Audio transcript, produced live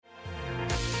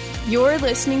You're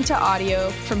listening to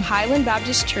audio from Highland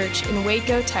Baptist Church in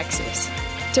Waco, Texas.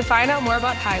 To find out more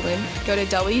about Highland, go to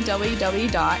www.hbcwaco.org.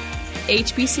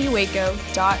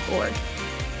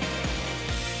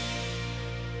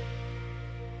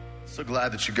 So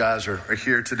glad that you guys are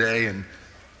here today. And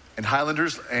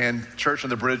Highlanders and Church on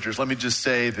the Bridgers, let me just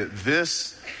say that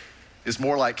this is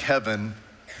more like heaven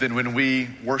than when we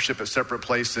worship at separate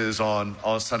places on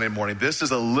Sunday morning. This is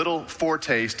a little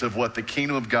foretaste of what the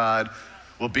kingdom of God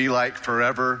will be like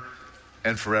forever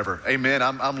and forever. Amen.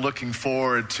 I'm looking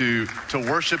forward to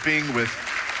worshiping with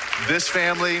this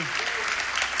family and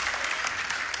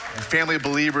family of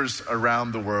believers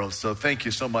around the world. So thank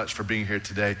you so much for being here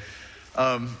today.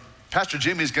 Pastor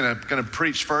Jimmy's gonna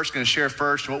preach first, gonna share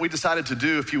first. What we decided to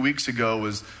do a few weeks ago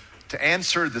was to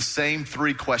answer the same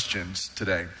three questions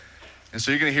today. And so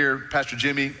you're gonna hear Pastor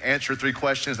Jimmy answer three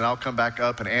questions, and I'll come back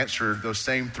up and answer those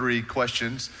same three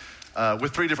questions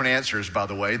with three different answers, by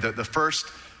the way. The first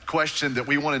question that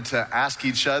we wanted to ask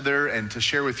each other and to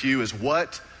share with you is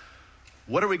what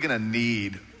are we gonna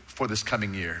need for this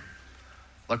coming year?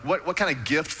 Like what kind of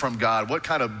gift from God, what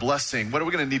kind of blessing, what are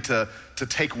we gonna need to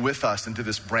take with us into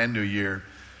this brand new year?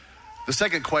 The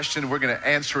second question we're gonna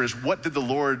answer is, what did the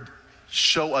Lord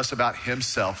show us about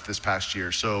himself this past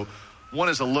year? So one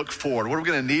is a look forward. What are we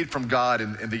gonna need from God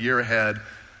in the year ahead?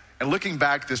 And looking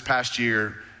back this past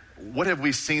year, what have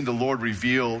we seen the Lord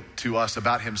reveal to us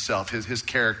about himself, his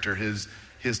character, his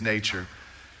nature?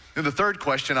 And the third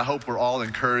question I hope we're all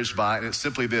encouraged by, and it's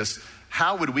simply this: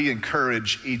 how would we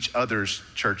encourage each other's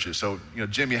churches? So,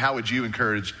 Jimmy, how would you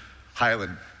encourage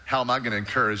Highland? How am I going to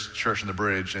encourage Church on the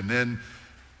Bridge? And then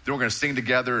we're going to sing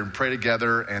together and pray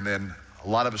together, and then a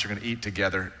lot of us are going to eat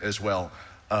together as well.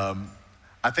 I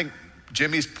think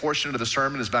Jimmy's portion of the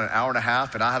sermon is about an hour and a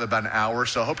half, and I have about an hour,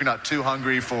 so I hope you're not too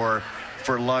hungry for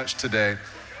lunch today.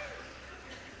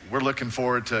 We're looking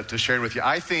forward to sharing with you.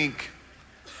 I think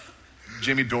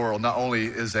Jimmy Dorrell not only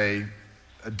is a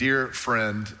dear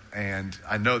friend, and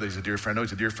I know that he's a dear friend, I know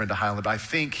he's a dear friend to Highland, but I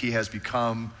think he has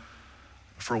become,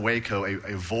 for Waco,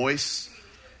 a voice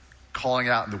calling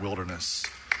out in the wilderness,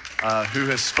 who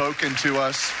has spoken to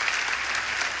us.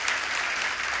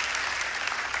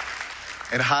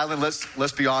 And Highland,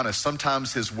 let's be honest,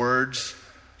 sometimes his words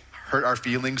hurt our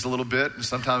feelings a little bit, and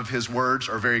sometimes his words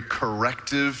are very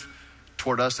corrective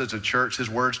toward us as a church. His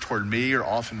words toward me are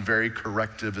often very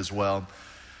corrective as well.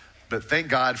 But thank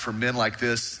God for men like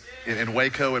this in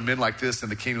Waco, and men like this in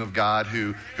the kingdom of God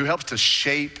who helps to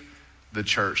shape the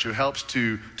church, who helps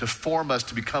to form us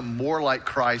to become more like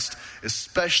Christ,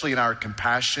 especially in our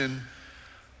compassion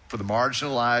for the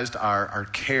marginalized, our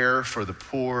care for the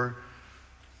poor,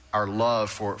 our love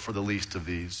for the least of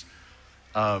these.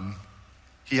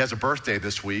 He has a birthday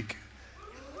this week,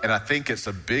 and I think it's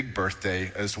a big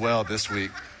birthday as well this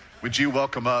week. Would you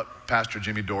welcome up Pastor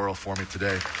Jimmy Dorrell for me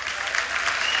today?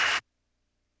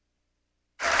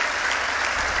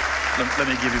 Let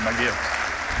me give you my gift.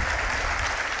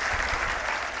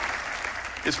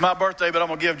 It's my birthday, but I'm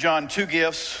going to give John two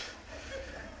gifts.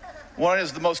 One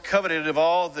is the most coveted of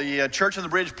all, the Church on the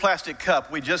Bridge plastic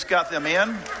cup. We just got them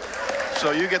in,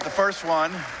 so you get the first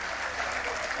one.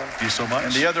 Thank you so much.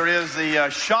 And the other is the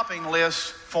shopping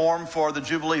list form for the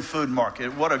Jubilee Food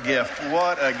Market. What a gift.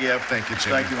 What a gift. Thank you,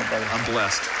 Jimmy. Thank you, my brother. I'm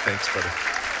blessed. Thanks, brother.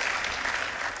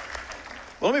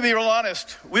 Well, let me be real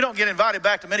honest. We don't get invited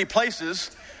back to many places.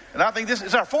 And I think this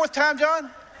is our fourth time, John?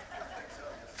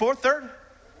 Fourth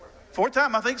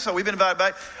time, I think so. We've been invited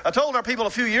back. I told our people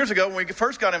a few years ago when we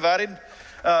first got invited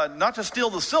not to steal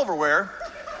the silverware.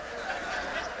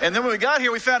 And then when we got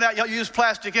here, we found out y'all use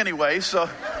plastic anyway. So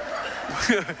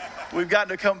we've gotten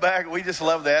to come back. We just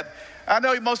love that. I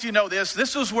know most of you know this.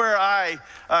 This was where I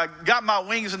got my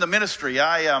wings in the ministry.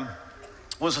 I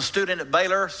was a student at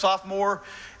Baylor, sophomore,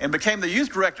 and became the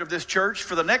youth director of this church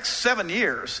for the next 7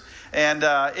 years. And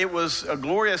it was a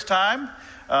glorious time.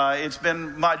 It's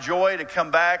been my joy to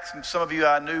come back. Some of you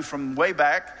I knew from way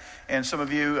back, and some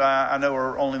of you I know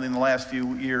are only in the last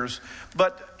few years.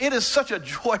 But it is such a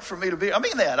joy for me to be. I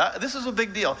mean that. This is a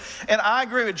big deal. And I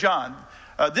agree with John.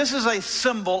 This is a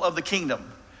symbol of the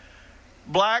kingdom.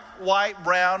 Black, white,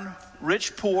 brown,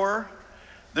 rich, poor.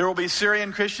 There will be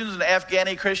Syrian Christians and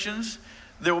Afghani Christians.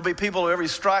 There will be people of every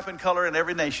stripe and color in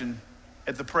every nation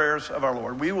at the prayers of our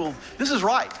Lord. This is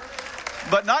right.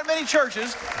 But not many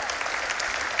churches,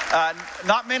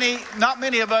 not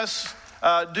many of us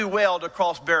do well to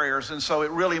cross barriers. And so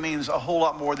it really means a whole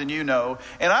lot more than you know.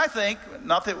 And I think,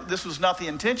 not that this was not the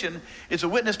intention, it's a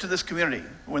witness to this community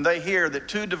when they hear that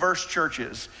two diverse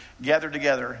churches gather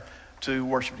together to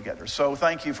worship together. So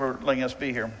thank you for letting us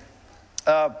be here.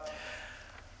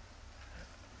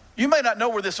 You may not know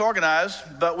we're this organized,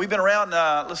 but we've been around,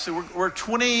 we're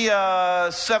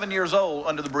 27 years old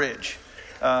under the bridge.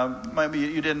 Maybe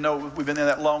you didn't know we've been there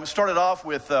that long. It started off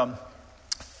with 5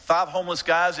 homeless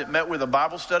guys that met with a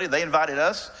Bible study. They invited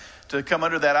us to come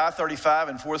under that I-35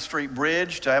 and 4th Street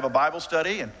bridge to have a Bible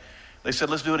study. And they said,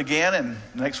 let's do it again. And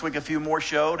next week a few more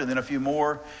showed, and then a few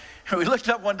more. We looked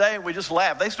up one day and we just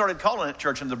laughed. They started calling it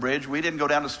Church under the Bridge. We didn't go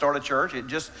down to start a church. It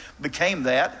just became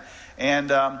that.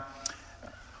 And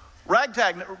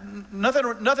ragtag,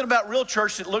 nothing about real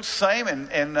church that looks the same,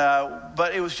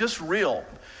 but it was just real.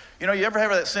 You know, you ever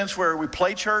have that sense where we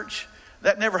play church?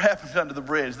 That never happened under the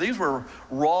bridge. These were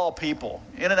raw people,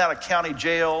 in and out of county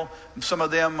jail, some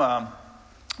of them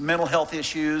mental health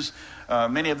issues,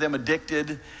 many of them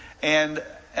addicted. And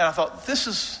I thought, this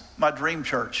is my dream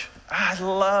church. I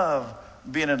love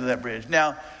being under that bridge.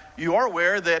 Now, you are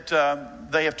aware that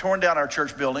they have torn down our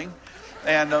church building,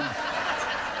 and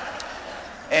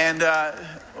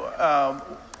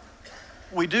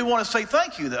we do want to say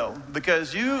thank you, though,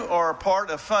 because you are a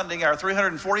part of funding our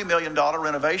 $340 million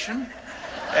renovation.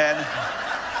 And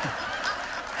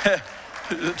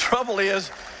the trouble is,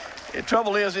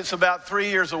 it's about 3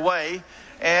 years away.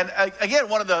 And again,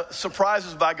 one of the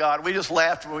surprises by God, we just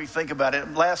laughed when we think about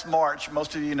it. Last March,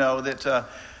 most of you know that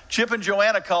Chip and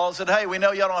Joanna called and said, hey, we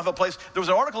know y'all don't have a place. There was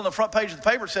an article on the front page of the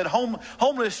paper that said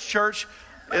homeless church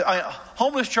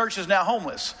is now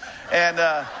homeless. And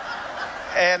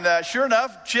sure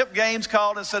enough, Chip Gaines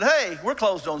called and said, hey, we're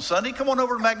closed on Sunday. Come on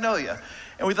over to Magnolia.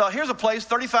 And we thought, here's a place,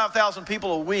 35,000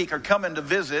 people a week are coming to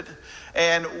visit.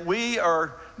 And we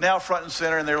are now front and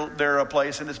center in their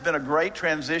place. And it's been a great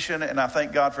transition. And I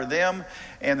thank God for them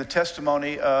and the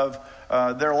testimony of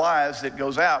their lives that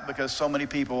goes out because so many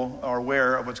people are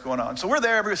aware of what's going on. So we're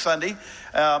there every Sunday.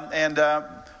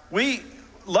 We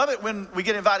love it when we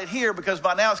get invited here because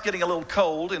by now it's getting a little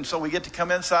cold. And so we get to come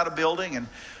inside a building, and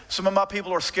some of my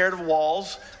people are scared of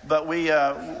walls, but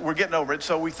we're getting over it.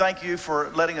 So we thank you for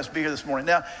letting us be here this morning.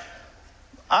 Now,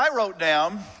 I wrote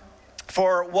down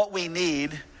for what we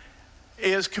need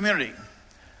is community.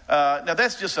 Now,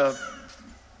 that's just a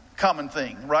common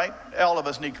thing, right? All of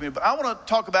us need community. But I want to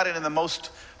talk about it in the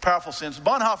most powerful sense.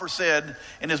 Bonhoeffer said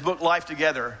in his book, Life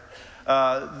Together,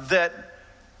 that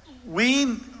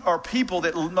we are people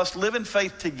that must live in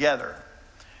faith together.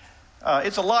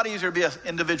 It's a lot easier to be an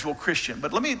individual Christian.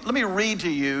 But let me read to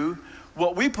you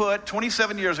what we put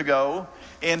 27 years ago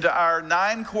into our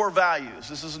 9 core values.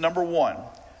 This is number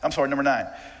 9.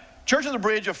 Church of the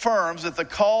Bridge affirms that the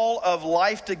call of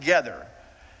life together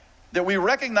that we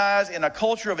recognize in a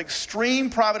culture of extreme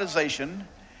privatization,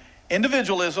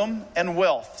 individualism, and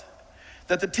wealth,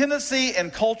 that the tendency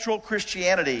in cultural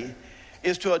Christianity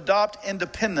is to adopt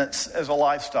independence as a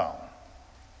lifestyle.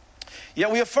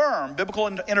 Yet we affirm biblical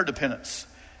interdependence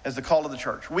as the call of the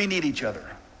church. We need each other.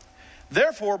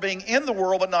 Therefore, being in the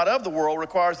world but not of the world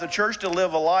requires the church to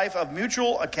live a life of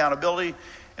mutual accountability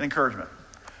and encouragement.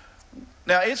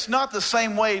 Now, it's not the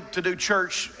same way to do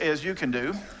church as you can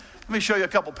do. Let me show you a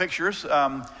couple pictures.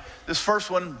 This first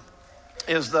one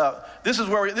is this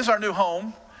is our new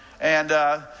home, and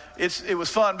it was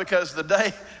fun because the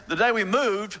day we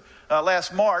moved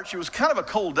last March, it was kind of a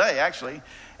cold day actually,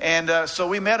 and so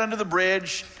we met under the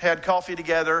bridge, had coffee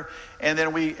together, and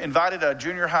then we invited a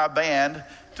junior high band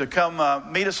to come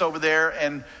meet us over there,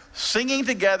 and singing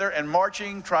together and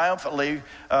marching triumphantly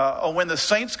when the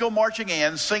saints go marching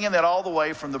in, singing that all the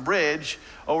way from the bridge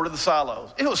over to the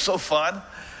silos. It was so fun.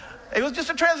 It was just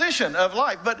a transition of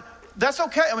life, but that's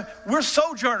okay. I mean, we're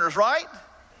sojourners, right?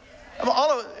 I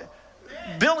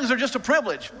mean, buildings are just a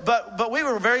privilege, but we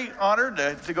were very honored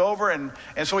to go over, and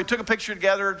so we took a picture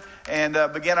together and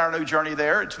began our new journey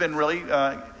there. It's been really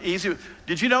easy.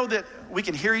 Did you know that we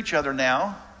can hear each other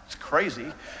now? It's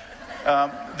crazy.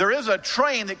 There is a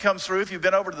train that comes through. If you've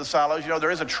been over to the silos, you know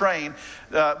there is a train,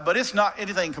 but it's not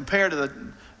anything compared to the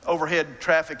overhead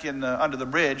traffic under the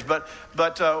bridge. But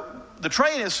the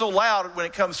train is so loud when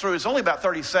it comes through. It's only about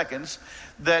 30 seconds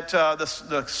that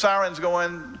the sirens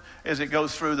going as it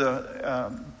goes through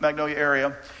the Magnolia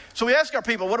area. So we ask our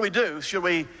people, what do we do? Should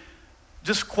we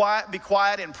just be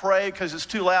quiet and pray because it's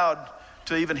too loud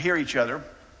to even hear each other?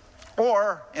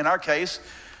 Or, in our case,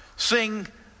 sing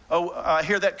I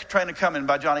Hear That Train A-Comin'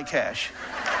 by Johnny Cash.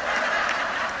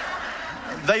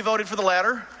 They voted for the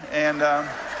latter, and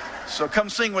so come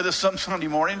sing with us some Sunday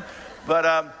morning.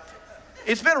 But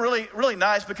it's been really, really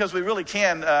nice because we really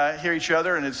can hear each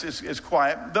other, and it's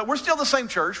quiet. But we're still the same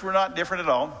church. We're not different at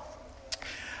all.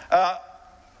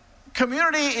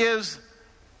 Community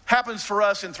happens for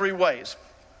us in 3 ways.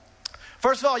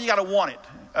 First of all, you got to want it.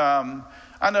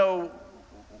 I know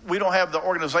we don't have the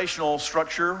organizational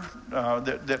structure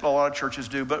that a lot of churches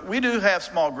do, but we do have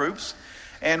small groups.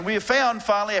 And we have found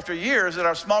finally after years that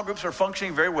our small groups are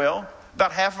functioning very well.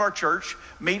 About half of our church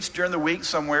meets during the week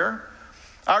somewhere.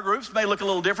 Our groups may look a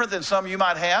little different than some you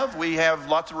might have. We have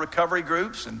lots of recovery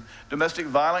groups and domestic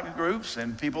violence groups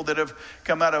and people that have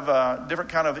come out of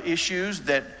different kind of issues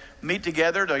that meet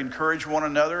together to encourage one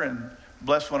another and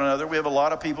bless one another. We have a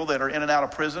lot of people that are in and out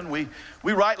of prison. We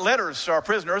write letters to our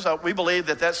prisoners. We believe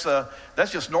that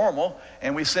that's just normal.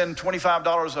 And we send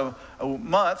 $25 a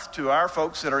month to our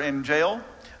folks that are in jail.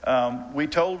 We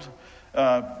told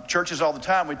churches all the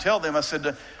time, we tell them, I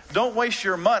said, don't waste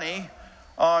your money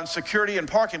on security and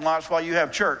parking lots while you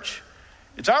have church.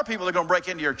 It's our people that are going to break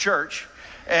into your church.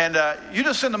 And you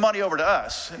just send the money over to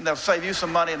us. And they'll save you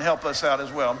some money and help us out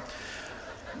as well.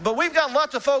 But we've got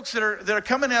lots of folks that are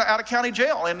coming out of county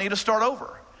jail and need to start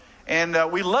over.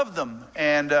 And we love them.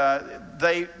 And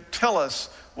they tell us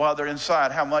while they're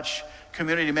inside how much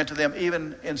community meant to them,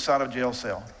 even inside of jail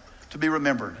cell. To be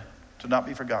remembered, to not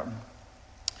be forgotten.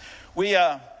 We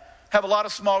have a lot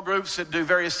of small groups that do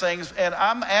various things. And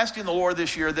I'm asking the Lord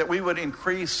this year that we would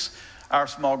increase our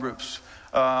small groups.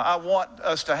 I want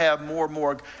us to have more and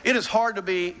more. It is hard to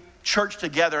be church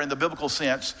together in the biblical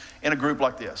sense in a group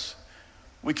like this.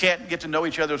 We can't get to know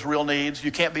each other's real needs.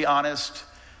 You can't be honest.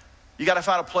 You got to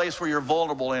find a place where you're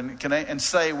vulnerable and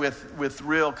say with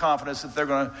real confidence that they're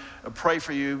going to pray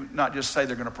for you, not just say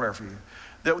they're going to pray for you.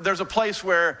 There's a place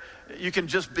where you can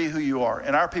just be who you are,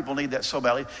 and our people need that so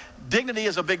badly. Dignity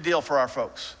is a big deal for our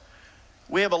folks.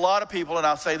 We have a lot of people, and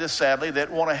I'll say this sadly,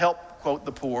 that want to help, quote,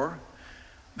 the poor,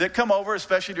 that come over,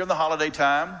 especially during the holiday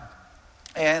time,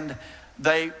 and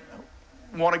they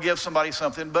want to give somebody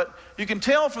something. But you can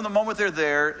tell from the moment they're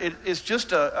there, it's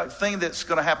just a thing that's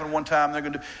going to happen one time. They're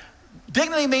going to do.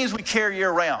 Dignity means we care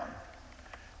year round.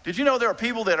 Did you know there are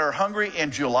people that are hungry in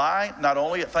July, not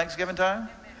only at Thanksgiving time?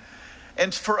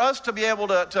 And for us to be able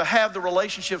to have the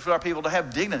relationships with our people, to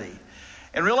have dignity,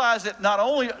 and realize that not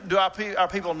only do our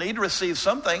people need to receive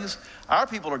some things, our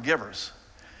people are givers.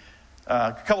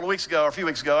 A few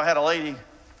weeks ago, I had a lady,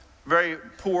 very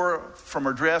poor from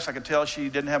her dress. I could tell she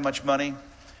didn't have much money.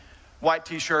 White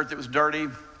t-shirt that was dirty,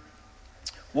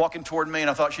 walking toward me, and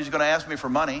I thought she's going to ask me for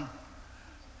money.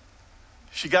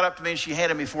 She got up to me and she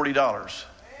handed me $40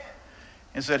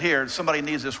 and said, here, somebody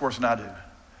needs this worse than I do.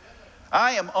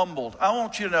 I am humbled. I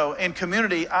want you to know, in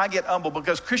community, I get humbled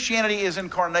because Christianity is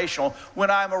incarnational.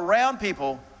 When I'm around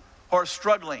people who are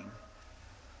struggling,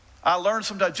 I learn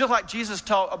sometimes, just like Jesus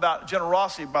taught about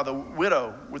generosity by the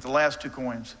widow with the last 2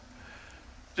 coins.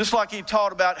 Just like he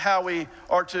taught about how we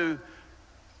are to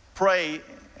pray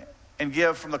and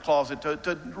give from the closet,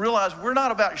 to realize we're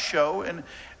not about show, and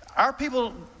our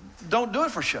people don't do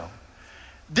it for show.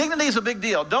 Dignity is a big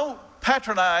deal. Don't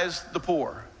patronize the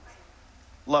poor.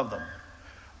 Love them.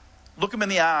 Look them in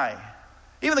the eye.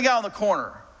 Even the guy on the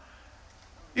corner.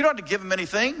 You don't have to give him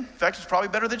anything. In fact, it's probably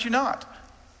better that you not.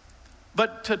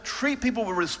 But to treat people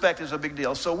with respect is a big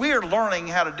deal. So we are learning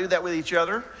how to do that with each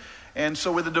other. And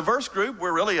so with a diverse group,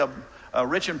 we're really a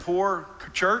rich and poor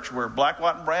church. We're black,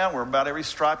 white, and brown. We're about every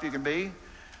stripe you can be.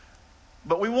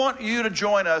 But we want you to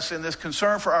join us in this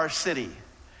concern for our city.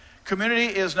 Community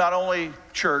is not only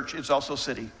church, it's also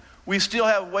city. We still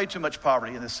have way too much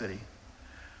poverty in this city.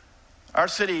 Our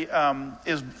city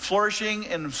is flourishing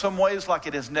in some ways like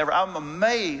it has never. I'm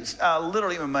amazed, I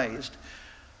literally am amazed,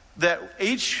 that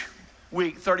each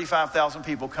week 35,000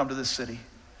 people come to this city.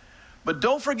 But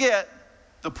don't forget,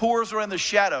 the poor are in the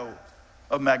shadow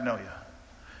of Magnolia.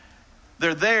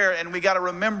 They're there, and we got to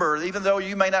remember, even though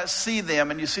you may not see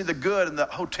them and you see the good and the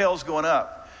hotels going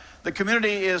up, the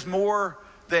community is more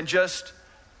than just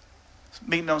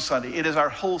meeting on Sunday. It is our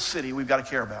whole city we've got to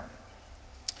care about.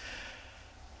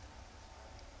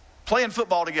 Playing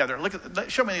football together.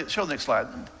 Show the next slide.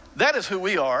 That is who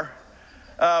we are.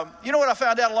 You know what I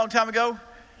found out a long time ago?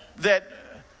 That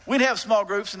we'd have small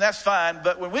groups, and that's fine.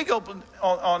 But when we go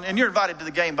on, and you're invited to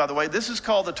the game, by the way. This is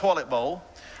called the Toilet Bowl.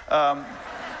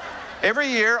 Every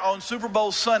year on Super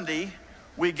Bowl Sunday,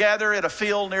 we gather at a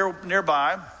field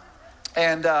nearby,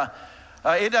 and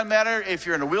it doesn't matter if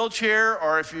you're in a wheelchair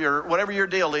or if you're whatever your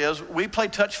deal is. We play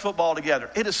touch football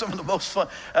together. It is some of the most fun.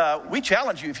 We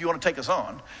challenge you if you want to take us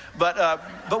on, but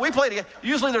we play together.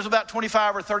 Usually there's about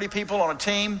 25 or 30 people on a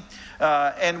team,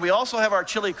 and we also have our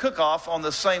chili cook-off on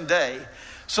the same day.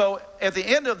 So at the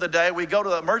end of the day, we go to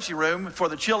the emergency room for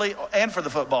the chili and for the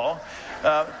football.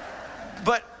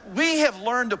 But we have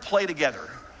learned to play together.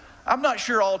 I'm not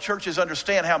sure all churches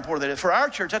understand how important that is. For our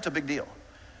church, that's a big deal.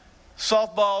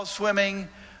 Softball, swimming.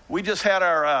 We just had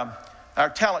our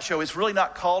talent show. It's really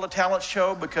not called a talent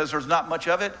show because there's not much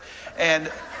of it.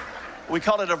 And We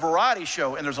call it a variety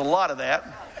show, and there's a lot of that.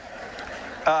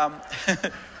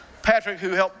 Patrick, who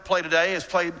helped play today, has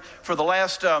played for the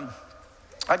last,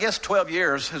 12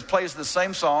 years, has played the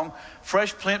same song,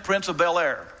 Fresh Prince of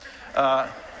Bel-Air.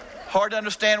 Hard to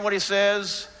understand what he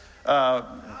says.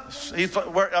 I'm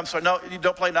sorry, no, you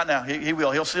don't play, not now. He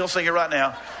will. He'll sing it right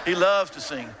now. He loves to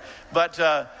sing. But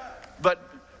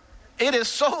it is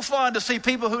so fun to see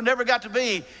people who never got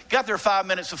their 5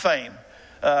 minutes of fame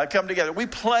come together. We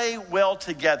play well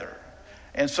together.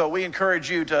 And so we encourage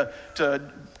you to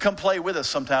come play with us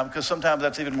sometime, because sometimes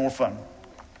that's even more fun.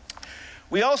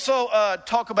 We also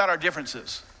talk about our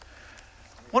differences.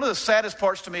 One of the saddest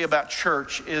parts to me about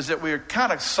church is that we're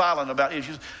kind of silent about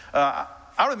issues. I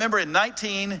remember in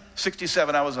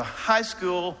 1967, I was a high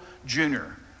school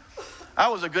junior. I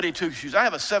was a goody two-shoes. I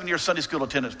have a 7-year Sunday school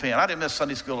attendance pin. I didn't miss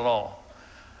Sunday school at all.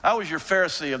 I was your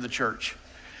Pharisee of the church.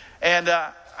 And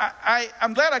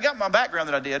I'm glad I got my background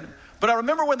that I did. But I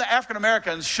remember when the African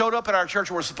Americans showed up at our church,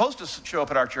 or were supposed to show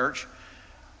up at our church.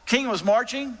 King was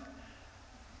marching.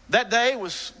 That day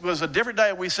was a different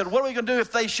day. We said, what are we going to do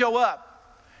if they show up?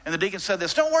 And the deacon said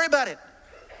this, don't worry about it.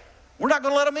 We're not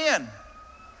going to let them in.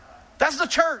 That's the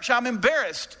church. I'm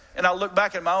embarrassed. And I look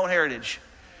back at my own heritage,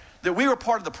 that we were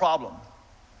part of the problem.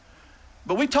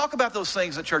 But we talk about those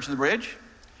things at Church in the Bridge.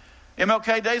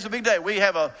 MLK Day is a big day. We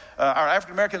have our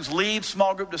African Americans lead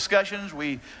small group discussions.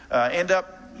 We end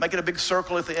up making a big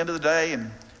circle at the end of the day and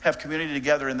have community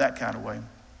together in that kind of way.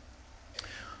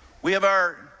 We have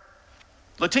our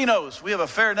Latinos. We have a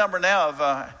fair number now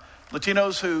of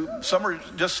Latinos who, some are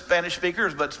just Spanish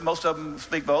speakers, but most of them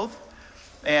speak both.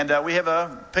 And we have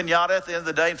a piñata at the end of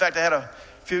the day. In fact, I had a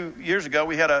few years ago,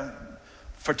 we had a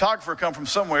photographer come from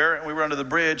somewhere, and we were under the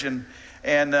bridge, and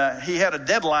he had a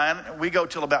deadline. We go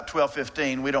till about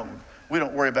 12:15. We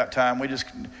don't worry about time.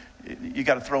 You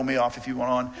got to throw me off if you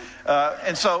want on.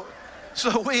 And so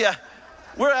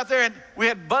we're out there, and we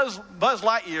had Buzz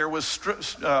Lightyear was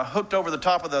hooked over the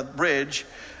top of the bridge,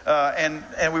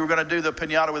 and we were going to do the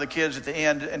piñata with the kids at the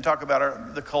end and talk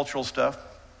about the cultural stuff.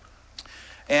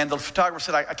 And the photographer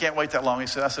said, I can't wait that long. I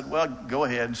said, well, go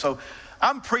ahead. And so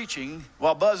I'm preaching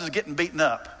while Buzz is getting beaten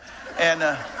up. And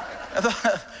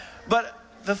but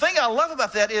the thing I love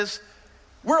about that is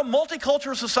we're a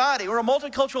multicultural society. We're a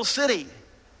multicultural city.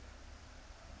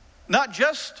 Not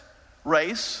just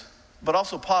race, but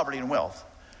also poverty and wealth.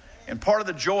 And part of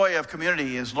the joy of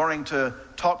community is learning to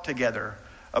talk together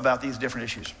about these different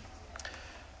issues.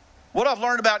 What I've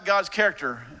learned about God's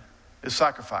character is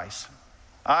sacrifice.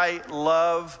 I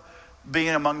love being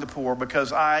among the poor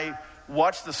because I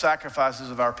watch the sacrifices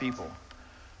of our people.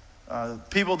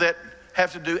 People that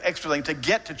have to do extra things to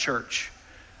get to church,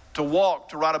 to walk,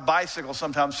 to ride a bicycle,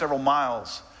 sometimes several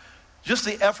miles. Just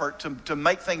the effort to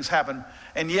make things happen.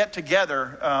 And yet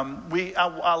together,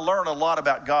 I learn a lot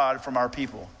about God from our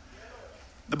people.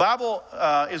 The Bible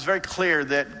is very clear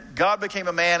that God became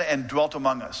a man and dwelt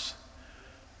among us.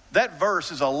 That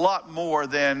verse is a lot more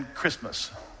than Christmas.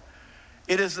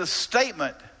 It is the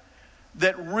statement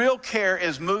that real care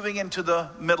is moving into the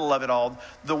middle of it all.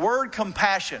 The word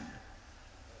compassion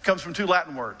comes from 2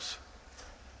 Latin words.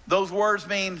 Those words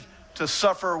mean to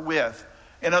suffer with.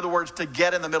 In other words, to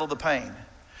get in the middle of the pain.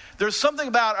 There's something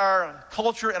about our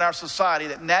culture and our society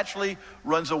that naturally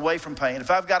runs away from pain.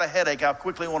 If I've got a headache, I'll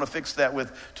quickly want to fix that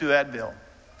with 2 Advil.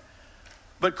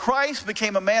 But Christ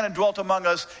became a man and dwelt among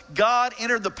us. God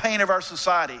entered the pain of our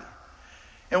society.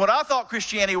 And what I thought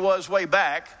Christianity was way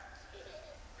back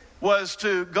was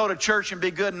to go to church and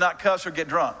be good and not cuss or get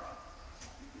drunk.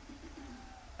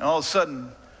 And all of a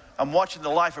sudden, I'm watching the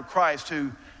life of Christ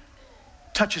who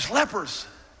touches lepers,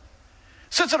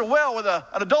 sits at a well with an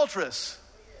adulteress,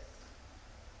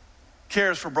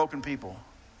 cares for broken people.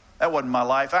 That wasn't my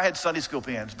life. I had Sunday school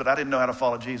pins, but I didn't know how to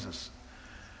follow Jesus.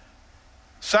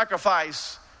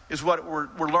 Sacrifice is what we're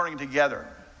learning together.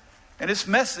 And it's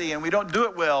messy, and we don't do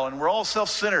it well, and we're all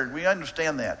self-centered. We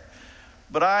understand that.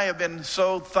 But I have been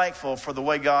so thankful for the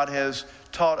way God has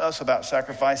taught us about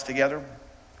sacrifice together.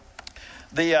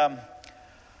 The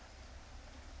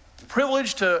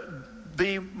privilege to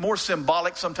be more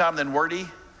symbolic sometime than wordy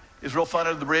is real fun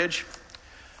under the bridge.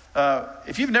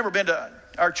 If you've never been to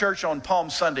our church on Palm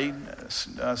Sunday,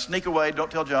 sneak away, don't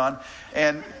tell John,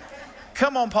 and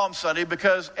come on Palm Sunday,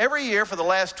 because every year for the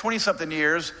last 20-something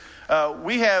years,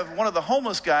 we have one of the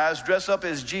homeless guys dress up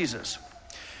as Jesus.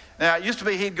 Now, it used to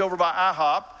be he'd go over by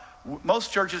IHOP.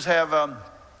 Most churches have a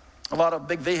lot of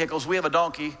big vehicles. We have a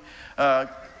donkey.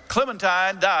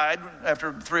 Clementine died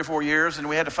after 3 or 4 years, and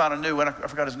we had to find a new one. I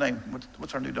forgot his name.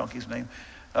 What's our new donkey's name?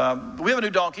 We have a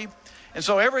new donkey. And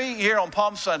so every year on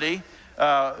Palm Sunday,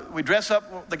 we dress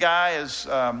up the guy as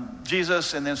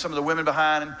Jesus, and then some of the women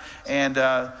behind him. And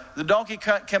the donkey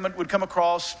would come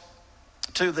across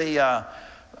to the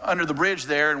under the bridge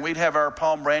there, and we'd have our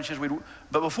palm branches.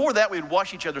 But before that, we'd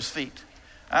wash each other's feet.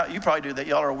 You probably do that.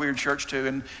 Y'all are a weird church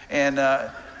too. And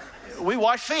we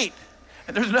wash feet.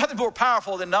 And there's nothing more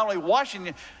powerful than not only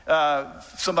washing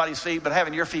somebody's feet, but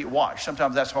having your feet washed.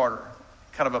 Sometimes that's harder.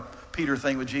 Kind of a Peter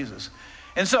thing with Jesus.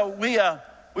 And so we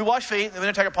wash feet, and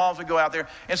then take our palms and go out there.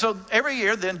 And so every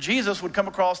year, then Jesus would come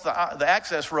across the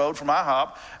access road from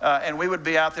IHOP, and we would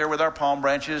be out there with our palm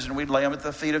branches, and we'd lay them at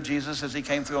the feet of Jesus as he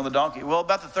came through on the donkey. Well,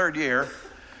 about the third year,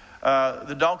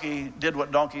 the donkey did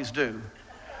what donkeys do.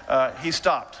 He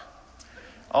stopped.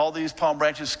 All these palm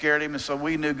branches scared him, and so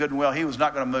we knew good and well he was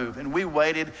not going to move. And we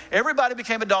waited. Everybody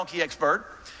became a donkey expert.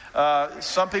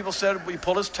 Some people said we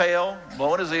pulled his tail,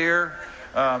 blowing his ear.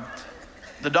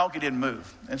 The donkey didn't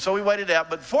move. And so we waited out.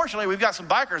 But fortunately, we've got some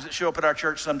bikers that show up at our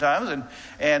church sometimes.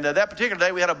 And that particular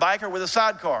day, we had a biker with a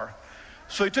sidecar.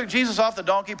 So he took Jesus off the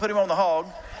donkey, put him on the hog.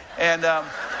 And,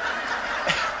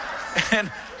 and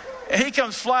he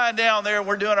comes flying down there, and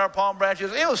we're doing our palm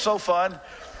branches. It was so fun.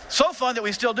 So fun that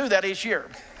we still do that each year.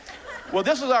 Well,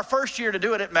 this was our first year to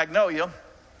do it at Magnolia.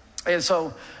 And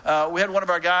so we had one of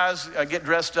our guys get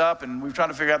dressed up, and we were trying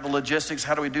to figure out the logistics.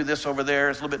 How do we do this over there?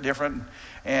 It's a little bit different.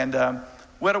 And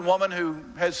we had a woman who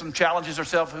had some challenges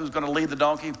herself who was going to lead the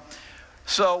donkey.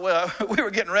 So we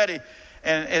were getting ready.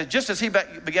 And just as he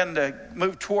began to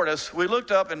move toward us, we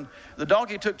looked up, and the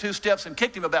donkey took 2 steps and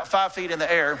kicked him about 5 feet in the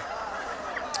air.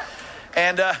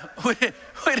 And we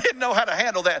didn't know how to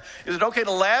handle that. Is it okay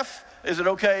to laugh? Is it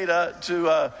okay to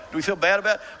do we feel bad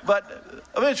about it? But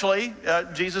eventually,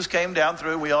 Jesus came down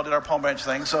through. We all did our palm branch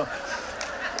thing. So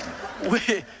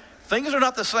things are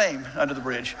not the same under the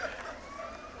bridge.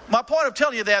 My point of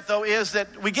telling you that, though, is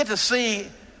that we get to see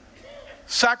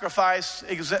sacrifice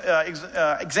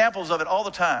examples of it all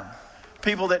the time.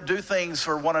 People that do things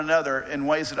for one another in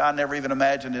ways that I never even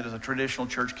imagined it as a traditional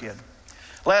church kid.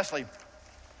 Lastly,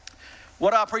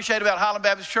 what I appreciate about Highland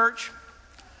Baptist Church,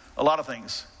 a lot of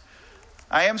things.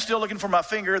 I am still looking for my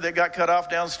finger that got cut off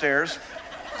downstairs.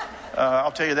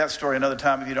 I'll tell you that story another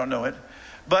time if you don't know it.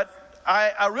 But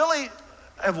I really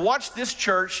have watched this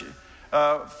church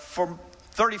for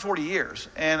 30, 40 years.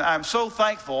 And I'm so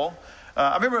thankful.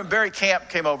 I remember when Barry Camp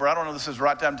came over. I don't know if this is the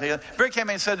right time to tell you. Barry came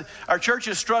in and said, our church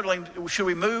is struggling. Should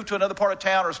we move to another part of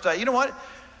town or stay? You know what?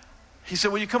 He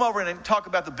said, will you come over and talk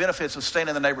about the benefits of staying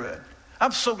in the neighborhood?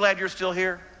 I'm so glad you're still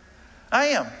here. I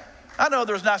am. I know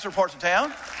there's nicer parts of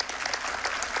town.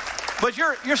 But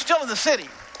you're still in the city.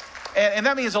 And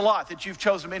that means a lot that you've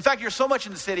chosen. In fact, you're so much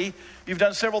in the city, you've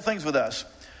done several things with us.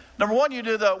 Number one, you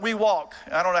do the We Walk.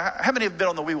 I don't know, how many have been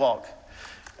on the We Walk?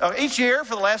 Each year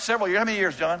for the last several years. How many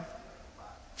years, John?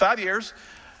 5 years.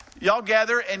 Y'all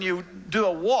gather and you do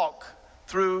a walk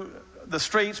through the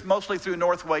streets, mostly through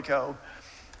North Waco.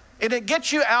 And it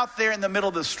gets you out there in the middle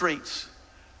of the streets.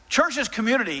 Church's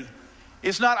community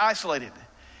is not isolated.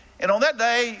 And on that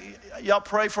day, y'all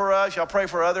pray for us, y'all pray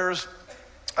for others.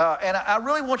 And I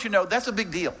really want you to know that's a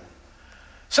big deal.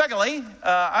 Secondly,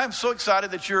 I'm so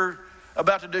excited that you're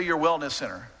about to do your wellness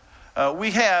center.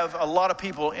 We have a lot of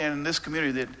people in this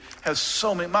community that have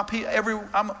so many.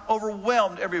 I'm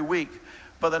overwhelmed every week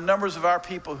by the numbers of our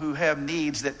people who have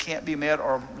needs that can't be met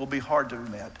or will be hard to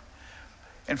be met.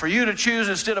 And for you to choose,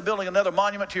 instead of building another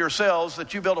monument to yourselves,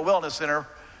 that you build a wellness center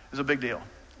is a big deal.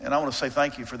 And I want to say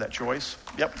thank you for that choice.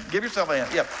 Yep, give yourself a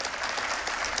hand. Yep.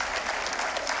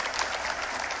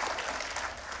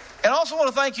 And I also want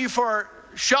to thank you for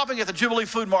shopping at the Jubilee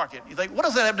Food Market. You think, what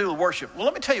does that have to do with worship? Well,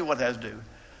 let me tell you what it has to do.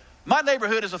 My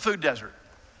neighborhood is a food desert.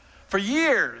 For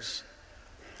years,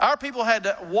 our people had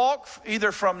to walk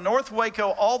either from North Waco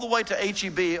all the way to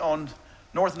HEB on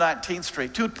North 19th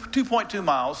Street, 2.2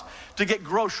 miles, to get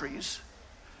groceries.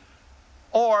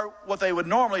 Or what they would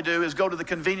normally do is go to the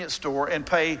convenience store and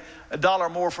pay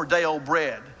 $1 more for day-old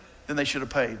bread than they should have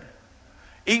paid.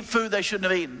 Eat food they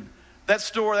shouldn't have eaten. That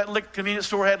store, that convenience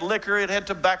store had liquor, it had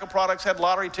tobacco products, had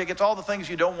lottery tickets, all the things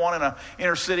you don't want in an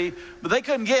inner city. But they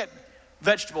couldn't get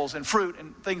vegetables and fruit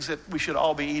and things that we should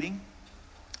all be eating.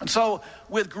 And so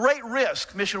with great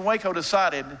risk, Mission Waco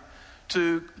decided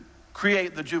to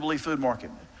create the Jubilee Food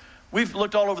Market. We've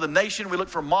looked all over the nation. We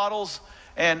looked for models.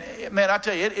 And man, I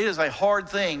tell you, it is a hard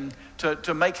thing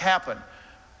to make happen.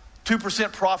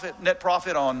 2% profit, net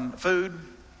profit on food,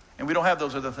 and we don't have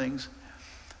those other things.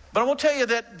 But I will tell you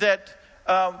that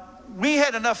we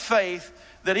had enough faith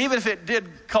that even if it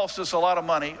did cost us a lot of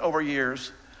money over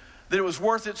years, that it was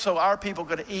worth it so our people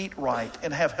could eat right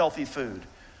and have healthy food.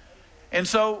 And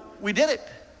so we did it.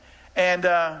 And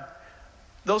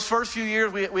those first few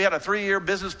years, we had a 3-year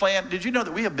business plan. Did you know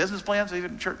that we have business plans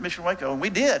even at Church Mission Waco? And we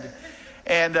did.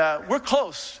 And we're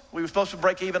close. We were supposed to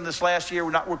break even this last year.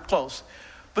 We're close.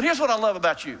 But here's what I love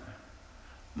about you.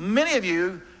 Many of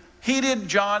you heeded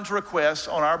John's request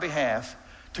on our behalf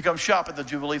to come shop at the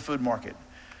Jubilee Food Market.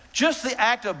 Just the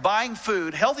act of buying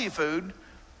food, healthy food,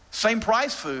 same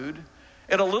price food,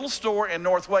 at a little store in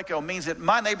North Waco means that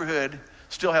my neighborhood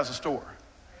still has a store.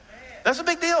 That's a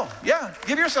big deal. Yeah,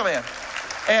 give yourself a hand.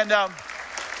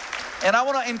 And I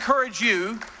want to encourage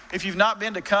you, if you've not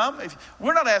been, to come.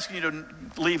 We're not asking you to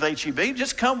leave HEB.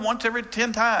 Just come once every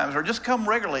 10 times, or just come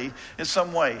regularly in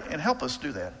some way and help us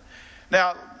do that.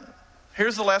 Now,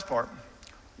 here's the last part.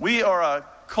 We are a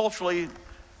culturally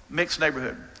mixed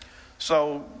neighborhood.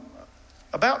 So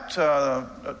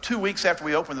about 2 weeks after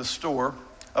we opened the store,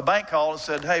 a bank called and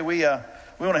said, hey, we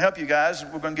want to help you guys.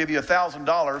 We're going to give you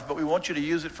 $1,000, but we want you to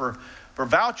use it for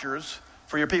vouchers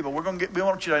for your people. We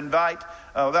want you to invite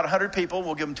about 100 people.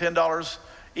 We'll give them $10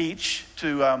 each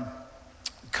to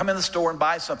come in the store and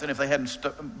buy something if they hadn't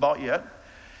bought yet.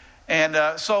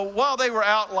 And so while they were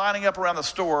out lining up around the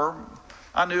store,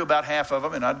 I knew about half of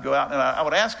them, and I'd go out and I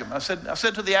would ask them. I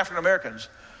said to the African Americans,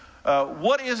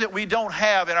 what is it we don't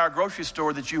have in our grocery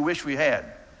store that you wish we had?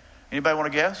 Anybody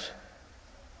want to guess?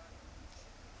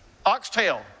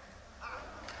 Oxtail.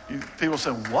 People say,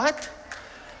 what?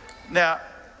 Now,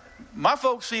 the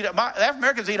African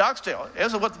Americans eat oxtail.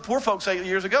 This is what the poor folks ate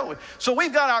years ago. So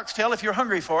we've got oxtail if you're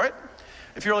hungry for it,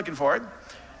 if you're looking for it.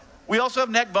 We also have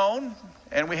neck bone,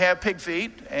 and we have pig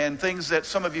feet, and things that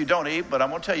some of you don't eat, but I'm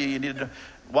going to tell you, you need to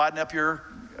widen up your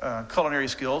culinary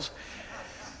skills.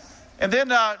 And then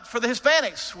for the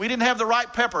Hispanics, we didn't have the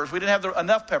right peppers. We didn't have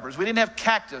enough peppers. We didn't have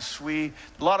cactus. A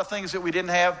lot of things that we didn't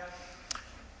have.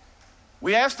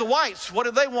 We asked the whites, what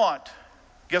did they want?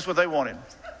 Guess what they wanted?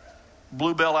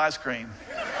 Bluebell ice cream.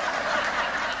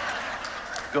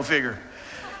 Go figure.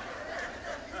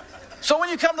 So when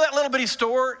you come to that little bitty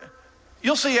store,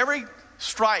 you'll see every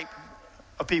stripe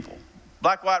of people.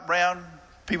 Black, white, brown,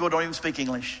 people who don't even speak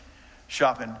English,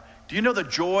 shopping. Do you know the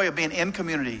joy of being in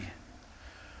community?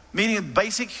 Meeting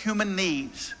basic human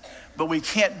needs, but we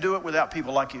can't do it without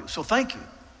people like you. So thank you.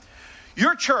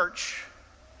 Your church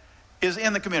is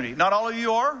in the community. Not all of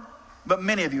you are, but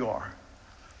many of you are.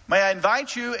 May I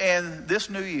invite you in this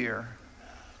new year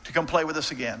to come play with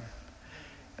us again.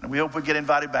 And we hope we get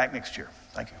invited back next year.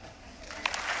 Thank you.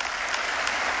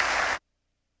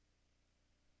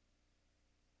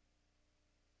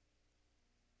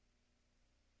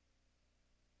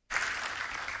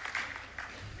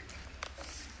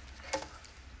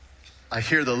 I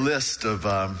hear the list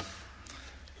of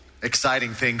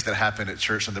exciting things that happen at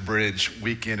Church on the Bridge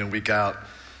week in and week out,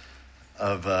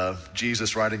 of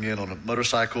Jesus riding in on a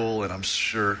motorcycle, and I'm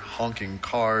sure honking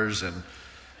cars, and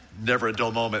never a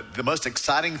dull moment. The most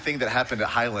exciting thing that happened at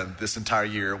Highland this entire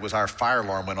year was our fire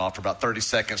alarm went off for about 30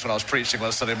 seconds when I was preaching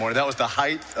last Sunday morning. That was the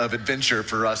height of adventure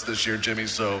for us this year, Jimmy.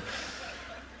 So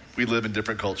we live in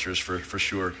different cultures for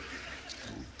sure.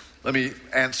 Let me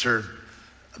answer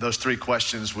those 3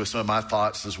 questions with some of my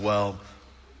thoughts as well.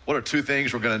 What are 2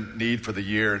 things we're going to need for the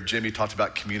year? And Jimmy talked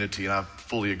about community, and I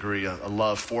fully agree. A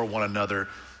love for one another,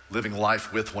 living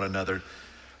life with one another.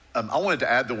 I wanted to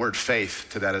add the word faith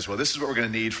to that as well. This is what we're going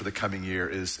to need for the coming year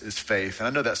is faith. And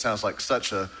I know that sounds like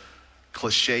such a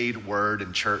cliched word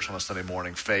in church on a Sunday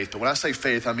morning, faith. But when I say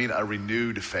faith, I mean a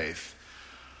renewed faith.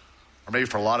 Or maybe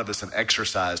for a lot of us, an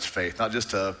exercised faith. Not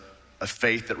just a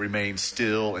faith that remains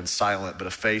still and silent, but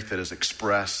a faith that is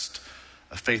expressed,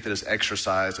 a faith that is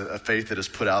exercised, a faith that is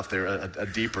put out there, a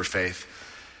deeper faith.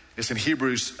 It's in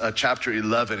Hebrews chapter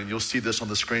 11, and you'll see this on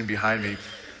the screen behind me.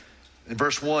 In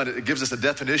verse 1, it gives us a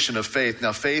definition of faith.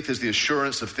 Now, faith is the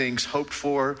assurance of things hoped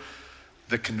for,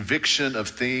 the conviction of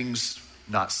things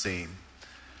not seen.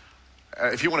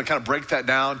 If you want to kind of break that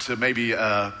down to maybe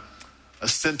a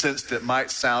sentence that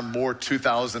might sound more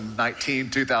 2019,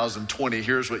 2020,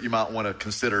 here's what you might want to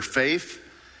consider. Faith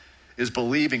is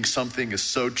believing something is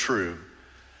so true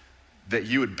that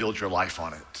you would build your life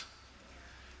on it.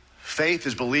 Faith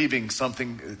is believing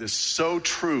something is so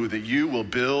true that you will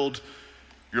build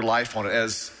your life on it.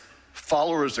 As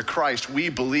followers of Christ, we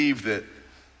believe that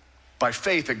by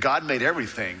faith that God made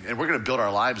everything, and we're going to build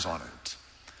our lives on it.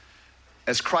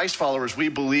 As Christ followers, we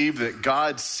believe that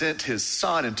God sent his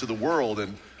son into the world,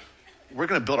 and we're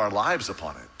going to build our lives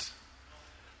upon it.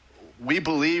 We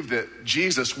believe that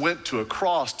Jesus went to a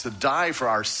cross to die for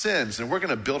our sins, and we're going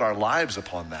to build our lives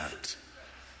upon that.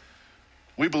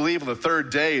 We believe on the 3rd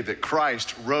day that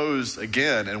Christ rose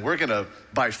again, and we're going to,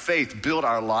 by faith, build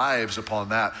our lives upon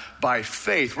that. By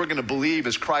faith, we're going to believe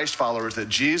as Christ followers that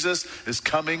Jesus is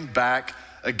coming back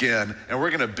again. And we're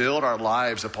going to build our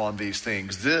lives upon these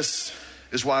things. This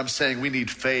is why I'm saying we need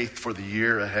faith for the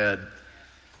year ahead.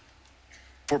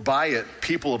 For by it,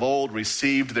 people of old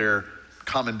received their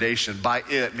commendation. By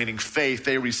it, meaning faith,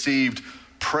 they received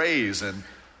praise and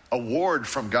award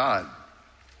from God.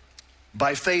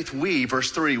 By faith, we,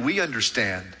 verse 3, we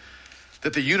understand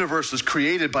that the universe was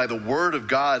created by the word of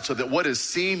God, so that what is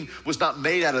seen was not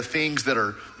made out of things that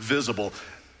are visible.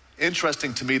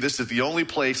 Interesting to me, this is the only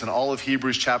place in all of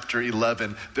Hebrews chapter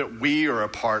 11 that we are a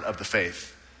part of the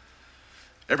faith.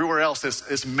 Everywhere else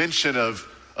is mention of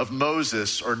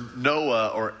Moses or Noah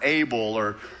or Abel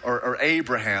or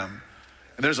Abraham.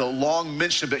 And there's a long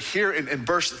mention, but here in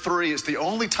verse 3, it's the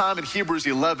only time in Hebrews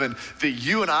 11 that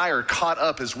you and I are caught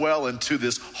up as well into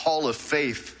this hall of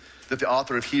faith that the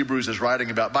author of Hebrews is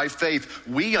writing about. By faith,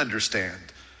 we understand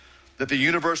that the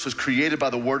universe was created by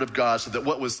the word of God, so that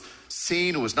what was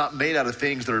seen was not made out of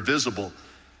things that are visible.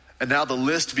 And now the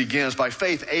list begins. By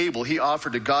faith, Abel, he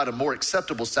offered to God a more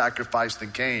acceptable sacrifice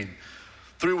than Cain,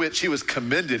 through which he was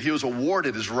commended. He was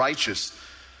awarded as righteous,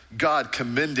 God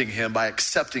commending him by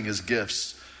accepting his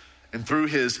gifts. And through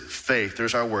his faith,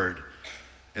 there's our word,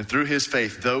 and through his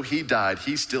faith, though he died,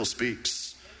 he still speaks.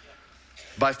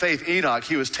 By faith, Enoch,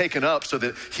 he was taken up so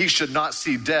that he should not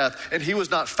see death, and he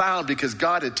was not found because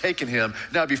God had taken him.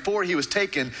 Now, before he was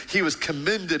taken, he was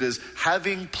commended as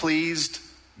having pleased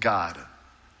God.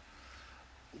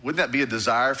 Wouldn't that be a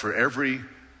desire for every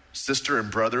sister and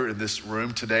brother in this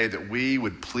room today, that we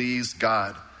would please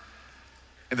God?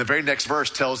 And the very next verse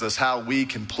tells us how we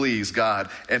can please God.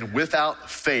 And without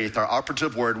faith, our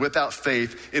operative word, without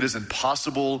faith, it is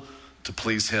impossible to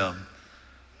please him.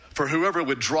 For whoever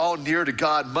would draw near to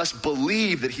God must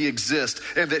believe that he exists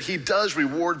and that he does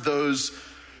reward those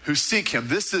who seek him.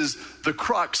 This is the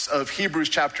crux of Hebrews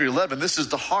chapter 11. This is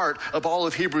the heart of all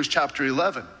of Hebrews chapter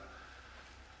 11.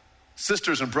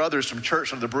 Sisters and brothers from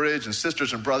Church on the Bridge and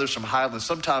sisters and brothers from Highland,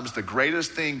 sometimes the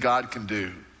greatest thing God can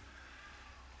do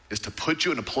is to put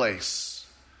you in a place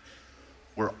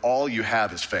where all you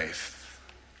have is faith.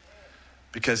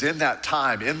 Because in that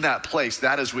time, in that place,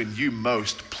 that is when you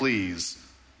most please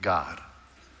God.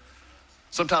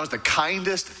 Sometimes the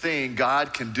kindest thing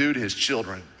God can do to his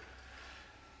children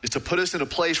is to put us in a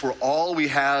place where all we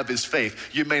have is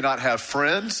faith. You may not have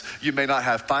friends, you may not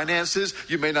have finances,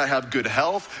 you may not have good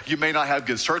health, you may not have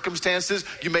good circumstances,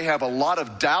 you may have a lot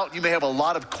of doubt, you may have a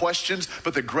lot of questions,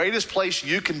 but the greatest place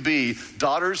you can be,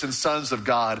 daughters and sons of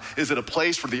God, is at a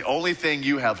place where the only thing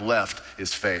you have left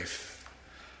is faith.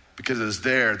 Because it is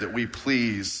there that we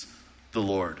please the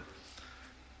Lord.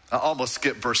 I almost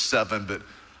skipped verse 7, but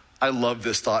I love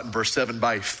this thought in verse 7.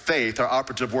 By faith, our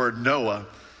operative word, Noah,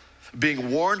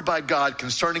 being warned by God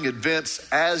concerning events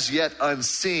as yet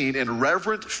unseen, in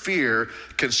reverent fear,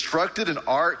 constructed an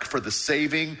ark for the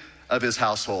saving of his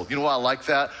household. You know why I like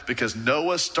that? Because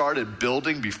Noah started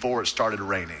building before it started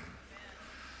raining.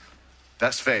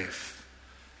 That's faith.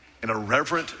 In a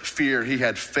reverent fear, he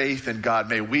had faith in God.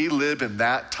 May we live in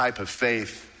that type of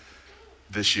faith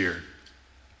this year.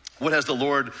 What has the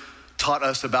Lord taught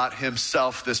us about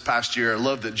himself this past year? I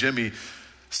love that Jimmy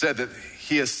said that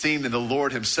he has seen in the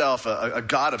Lord himself a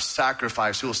God of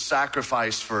sacrifice who will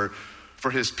sacrifice for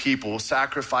his people, will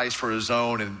sacrifice for his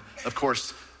own. And of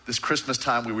course, this Christmas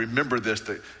time, we remember this,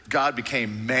 that God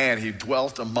became man. He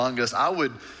dwelt among us. I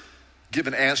would give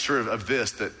an answer of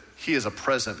this, that he is a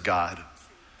present God.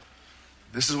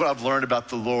 This is what I've learned about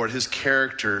the Lord, his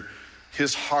character,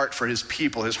 his heart for his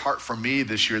people, his heart for me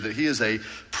this year, that he is a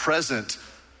present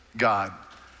God.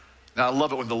 Now, I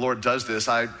love it when the Lord does this.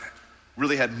 I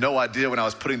really had no idea when I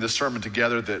was putting this sermon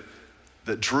together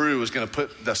that Drew was going to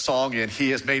put the song in, He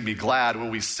Has Made Me Glad, when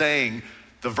we sang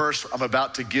the verse I'm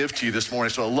about to give to you this morning.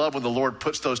 So I love when the Lord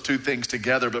puts those two things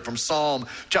together. But from Psalm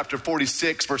chapter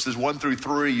 46, verses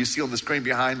 1-3, you see on the screen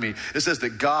behind me, it says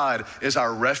that God is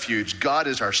our refuge. God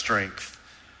is our strength,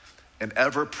 an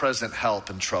ever-present help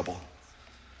in trouble.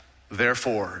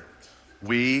 Therefore,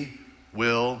 we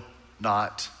will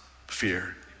not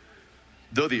fear.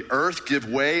 Though the earth give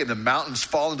way and the mountains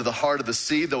fall into the heart of the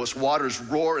sea, though its waters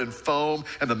roar and foam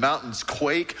and the mountains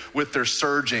quake with their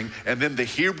surging. And then the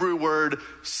Hebrew word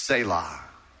Selah,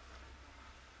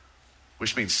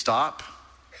 which means stop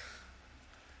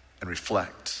and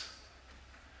reflect.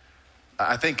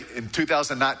 I think in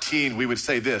 2019, we would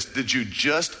say this: did you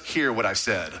just hear what I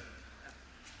said?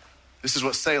 This is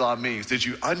what Selah means. Did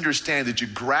you understand? Did you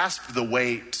grasp the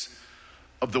weight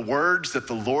of the words that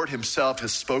the Lord himself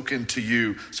has spoken to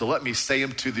you? So let me say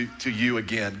them to you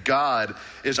again. God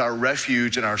is our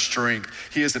refuge and our strength.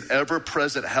 He is an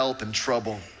ever-present help in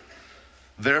trouble.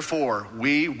 Therefore,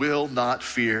 we will not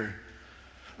fear.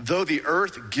 Though the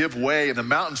earth give way and the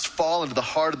mountains fall into the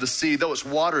heart of the sea, though its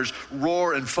waters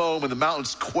roar and foam and the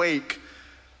mountains quake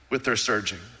with their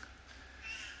surging.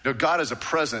 You know, God is a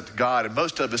present God, and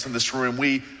most of us in this room,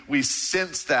 we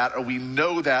sense that, or we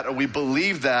know that, or we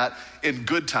believe that in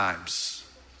good times,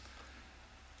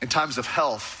 in times of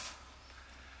health,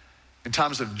 in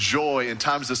times of joy, in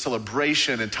times of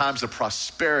celebration, in times of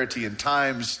prosperity, in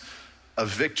times of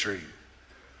victory.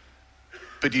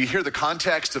 But do you hear the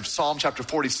context of Psalm chapter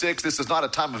 46? This is not a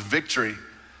time of victory.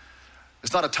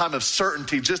 It's not a time of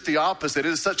certainty, just the opposite. It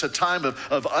is such a time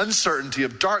of uncertainty,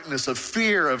 of darkness, of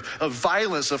fear, of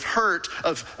violence, of hurt,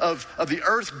 of the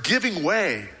earth giving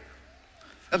way,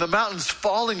 and the mountains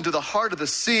falling to the heart of the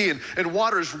sea, and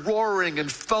waters roaring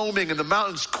and foaming, and the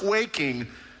mountains quaking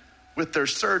with their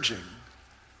surging.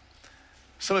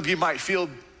 Some of you might feel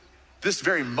this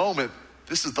very moment,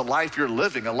 this is the life you're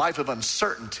living, a life of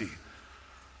uncertainty,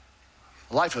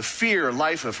 a life of fear, a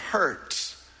life of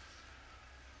hurt.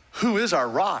 Who is our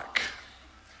rock?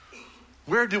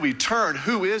 Where do we turn?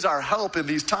 Who is our help in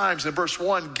these times? And verse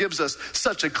 1 gives us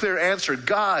such a clear answer.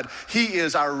 God, He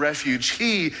is our refuge.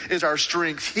 He is our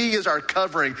strength. He is our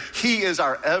covering. He is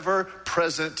our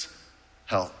ever-present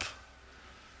help.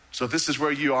 So if this is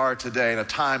where you are today in a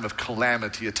time of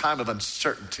calamity, a time of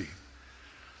uncertainty,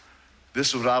 this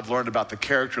is what I've learned about the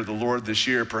character of the Lord this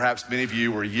year. Perhaps many of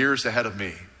you were years ahead of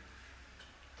me.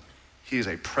 He is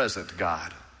a present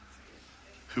God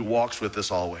who walks with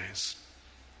us always.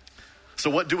 So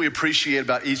what do we appreciate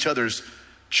about each other's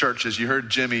churches? You heard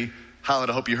Jimmy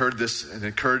Highland. I hope you heard this in an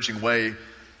encouraging way,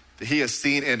 that he has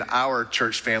seen in our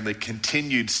church family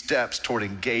continued steps toward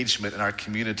engagement in our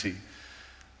community,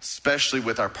 especially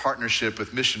with our partnership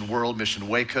with Mission World, Mission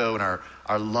Waco, and our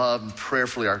love and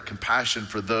prayerfully our compassion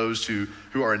for those who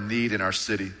are in need in our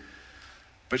city.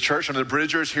 But Church Under the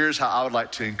Bridgers, here's how I would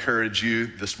like to encourage you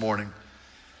this morning.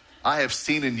 I have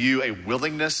seen in you a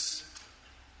willingness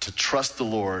to trust the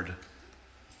Lord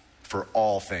for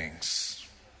all things.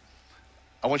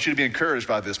 I want you to be encouraged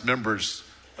by this, members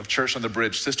of Church on the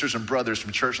Bridge, sisters and brothers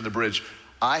from Church on the Bridge.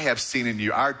 I have seen in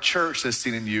you, our church has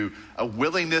seen in you, a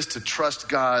willingness to trust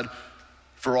God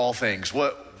for all things.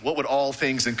 What would all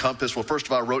things encompass? Well, first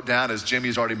of all, I wrote down, as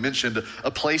Jimmy's already mentioned, a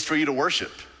place for you to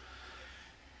worship.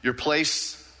 Your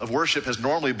place of worship has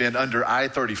normally been under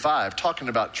I-35, talking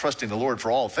about trusting the Lord for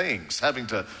all things, having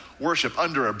to worship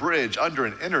under a bridge, under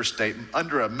an interstate,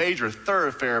 under a major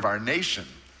thoroughfare of our nation.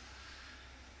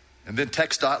 And then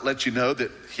TxDOT let you know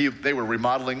that they were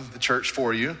remodeling the church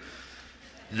for you.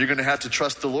 You're going to have to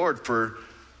trust the Lord for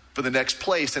the next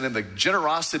place. And in the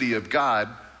generosity of God,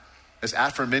 as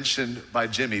aforementioned by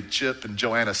Jimmy, Chip and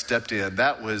Joanna stepped in.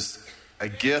 That was a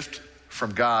gift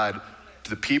from God to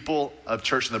the people of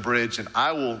Church on the Bridge. And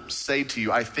I will say to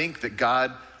you, I think that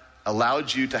God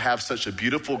allowed you to have such a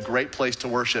beautiful, great place to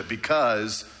worship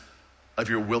because of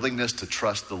your willingness to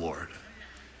trust the Lord.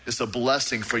 It's a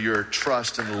blessing for your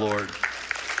trust in the Lord.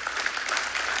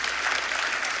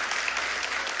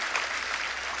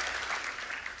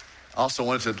 I also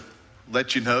wanted to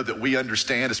let you know that we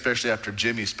understand, especially after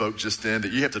Jimmy spoke just then,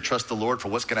 that you have to trust the Lord for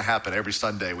what's going to happen every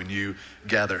Sunday when you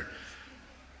gather.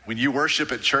 When you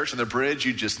worship at Church on the Bridge,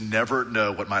 you just never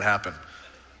know what might happen.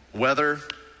 Weather,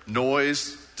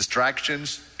 noise,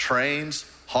 distractions, trains,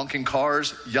 honking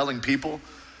cars, yelling people.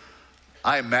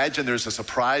 I imagine there's a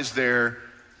surprise there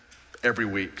every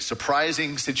week.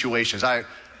 Surprising situations. I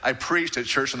preached at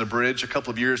Church on the Bridge a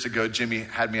couple of years ago. Jimmy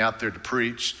had me out there to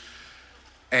preach.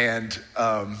 And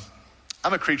I'm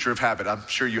a creature of habit. I'm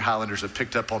sure you Highlanders have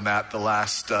picked up on that the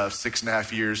last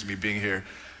 6.5 years of me being here.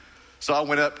 So I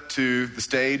went up to the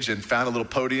stage and found a little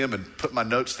podium and put my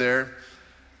notes there.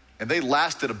 And they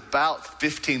lasted about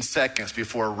 15 seconds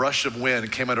before a rush of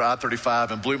wind came under I-35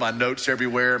 and blew my notes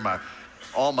everywhere.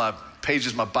 All my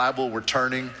pages, my Bible were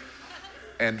turning.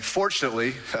 And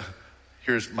fortunately,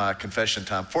 here's my confession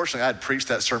time. Fortunately, I had preached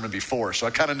that sermon before, so I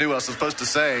kind of knew what I was supposed to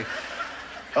say.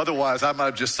 Otherwise, I might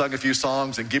have just sung a few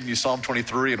songs and given you Psalm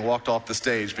 23 and walked off the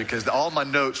stage because all my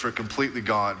notes were completely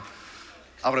gone.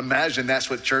 I would imagine that's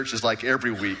what church is like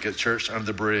every week at Church Under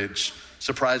the Bridge.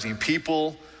 Surprising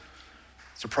people,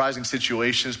 surprising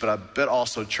situations, but I bet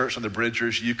also Church on the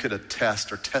Bridgers, you could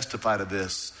attest or testify to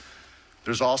this.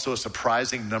 There's also a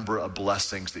surprising number of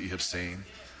blessings that you have seen.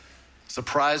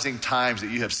 Surprising times that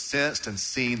you have sensed and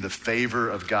seen the favor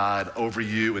of God over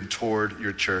you and toward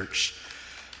your church.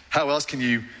 How else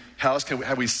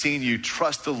have we seen you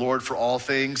trust the Lord for all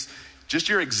things? Just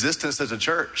your existence as a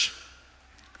church,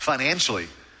 financially,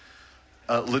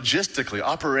 logistically,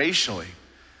 operationally.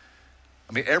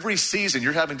 I mean, every season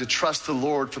you're having to trust the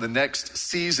Lord for the next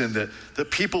season,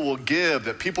 that people will give,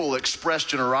 that people will express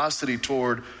generosity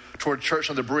toward Church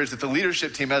on the Bridge, that the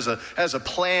leadership team has a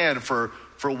plan for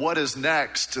what is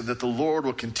next, and that the Lord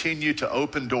will continue to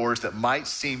open doors that might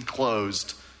seem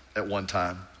closed at one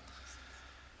time.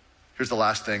 Here's the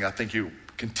last thing. I think you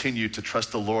continue to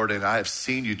trust the Lord, and I have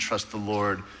seen you trust the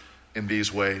Lord in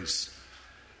these ways.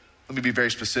 Let me be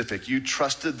very specific. You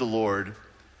trusted the Lord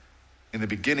in the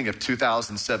beginning of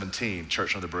 2017,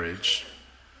 Church on the Bridge,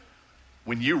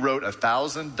 when you wrote a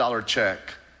 $1,000 check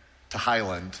to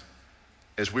Highland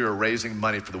as we were raising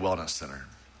money for the Wellness Center.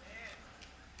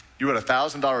 You wrote a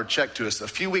 $1,000 check to us. A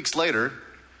few weeks later,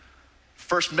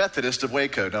 First Methodist of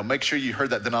Waco, now make sure you heard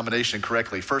that denomination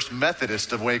correctly, First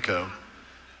Methodist of Waco,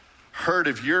 heard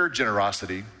of your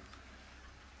generosity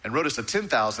and wrote us a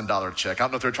 $10,000 check. I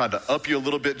don't know if they're trying to up you a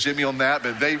little bit, Jimmy, on that,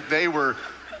 but they were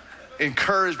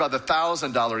encouraged by the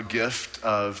 $1,000 gift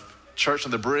of Church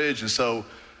on the Bridge. And so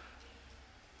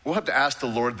we'll have to ask the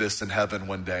Lord this in heaven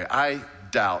one day. I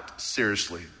doubt,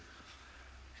 seriously,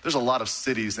 there's a lot of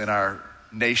cities in our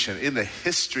nation, in the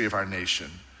history of our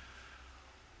nation,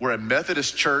 where a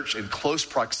Methodist church in close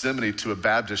proximity to a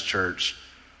Baptist church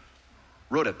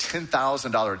wrote a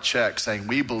 $10,000 check saying,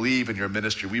 we believe in your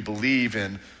ministry, we believe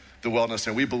in the Wellness,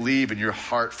 and we believe in your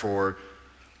heart for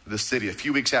the city. A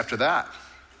few weeks after that,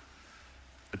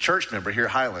 a church member here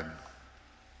at Highland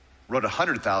wrote a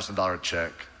 $100,000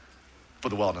 check for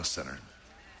the Wellness Center.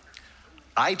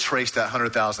 I traced that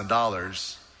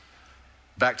 $100,000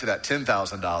 back to that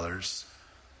 $10,000,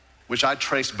 which I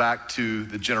traced back to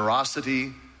the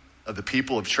generosity of the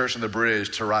people of Church on the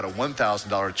Bridge to write a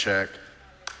 $1,000 check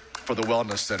for the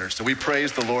Wellness Center. So we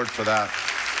praise the Lord for that.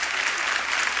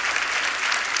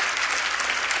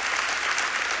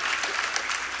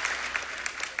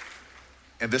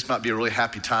 And this might be a really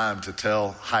happy time to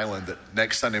tell Highland that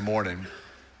next Sunday morning,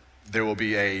 there will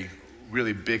be a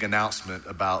really big announcement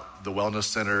about the Wellness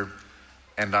Center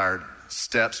and our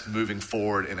steps moving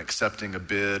forward in accepting a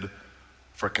bid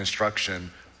for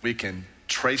construction. We can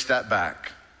trace that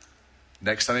back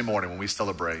next Sunday morning when we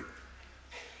celebrate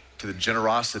to the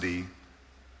generosity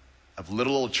of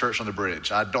little old Church on the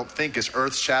Bridge. I don't think it's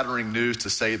earth-shattering news to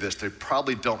say this. They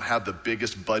probably don't have the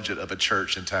biggest budget of a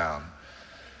church in town.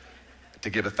 To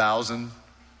give 1,000,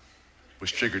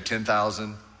 which triggered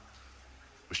 10,000,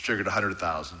 which triggered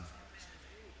 100,000.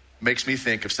 Makes me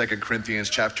think of 2 Corinthians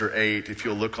chapter 8, if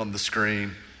you'll look on the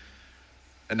screen.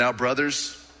 And now,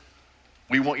 brothers,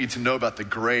 we want you to know about the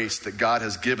grace that God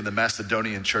has given the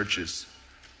Macedonian churches.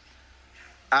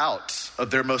 Out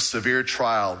of their most severe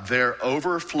trial, their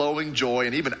overflowing joy,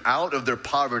 and even out of their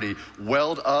poverty,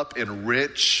 welled up in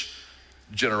rich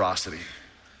generosity.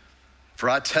 For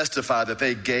I testify that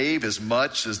they gave as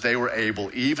much as they were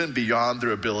able, even beyond their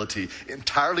ability,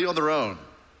 entirely on their own.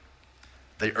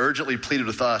 They urgently pleaded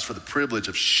with us for the privilege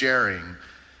of sharing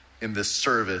in this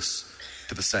service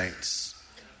to the saints.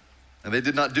 And they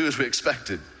did not do as we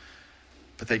expected,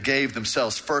 but they gave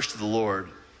themselves first to the Lord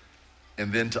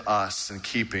and then to us in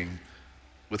keeping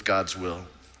with God's will.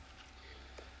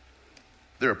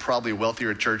 There are probably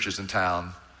wealthier churches in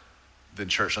town than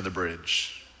Church on the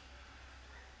Bridge.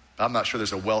 I'm not sure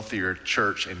there's a wealthier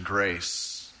church in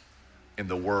grace in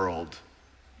the world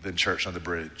than Church on the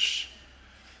Bridge.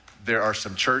 There are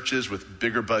some churches with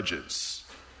bigger budgets,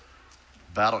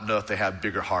 but I don't know if they have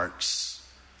bigger hearts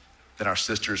than our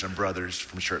sisters and brothers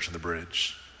from Church on the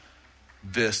Bridge.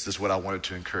 This is what I wanted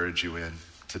to encourage you in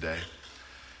today.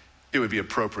 It would be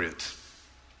appropriate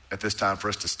at this time for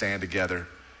us to stand together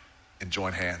and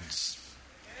join hands.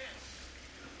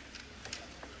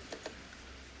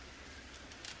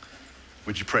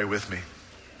 Would you pray with me?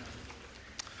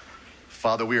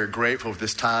 Father, we are grateful for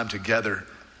this time together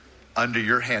under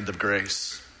your hand of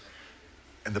grace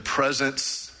in the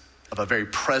presence of a very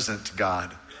present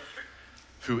God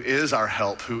who is our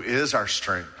help, who is our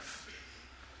strength.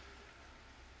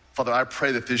 Father, I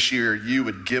pray that this year you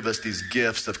would give us these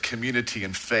gifts of community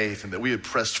and faith, and that we would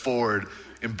press forward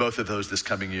in both of those this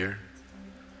coming year.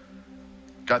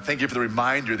 God, thank you for the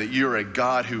reminder that you're a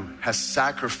God who has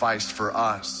sacrificed for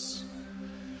us.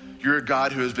 You're a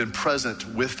God who has been present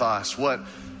with us. What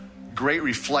great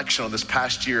reflection on this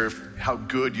past year of how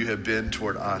good you have been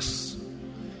toward us.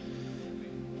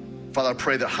 Father, I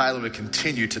pray that Highland would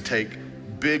continue to take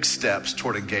big steps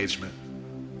toward engagement.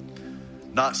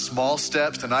 Not small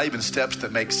steps, and not even steps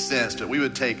that make sense, but we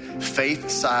would take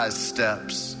faith-sized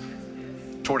steps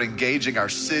toward engaging our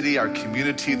city, our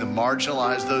community, the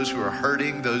marginalized, those who are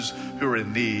hurting, those who are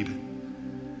in need.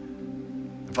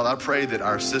 And Father, I pray that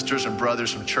our sisters and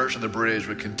brothers from Church on the Bridge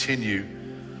would continue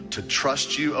to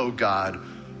trust you, oh God,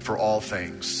 for all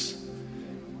things.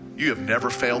 You have never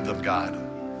failed them, God.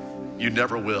 You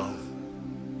never will.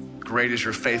 Great is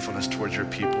your faithfulness towards your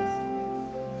people.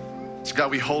 So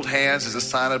God, we hold hands as a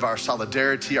sign of our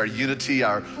solidarity, our unity,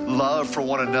 our love for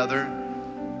one another,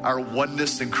 our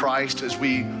oneness in Christ. As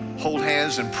we hold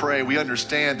hands and pray, we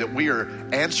understand that we are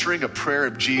answering a prayer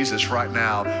of Jesus right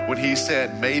now when he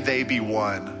said, may they be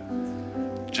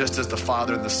one, just as the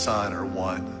Father and the Son are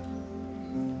one.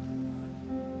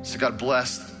 So God,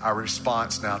 bless our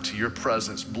response now to your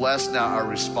presence. Bless now our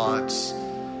response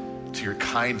to your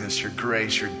kindness, your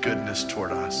grace, your goodness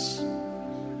toward us.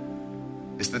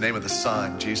 It's in the name of the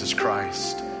Son, Jesus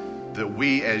Christ, that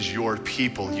we as your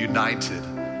people, united,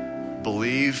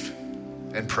 believe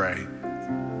and pray.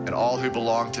 And all who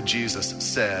belong to Jesus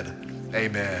said,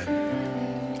 amen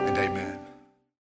and amen.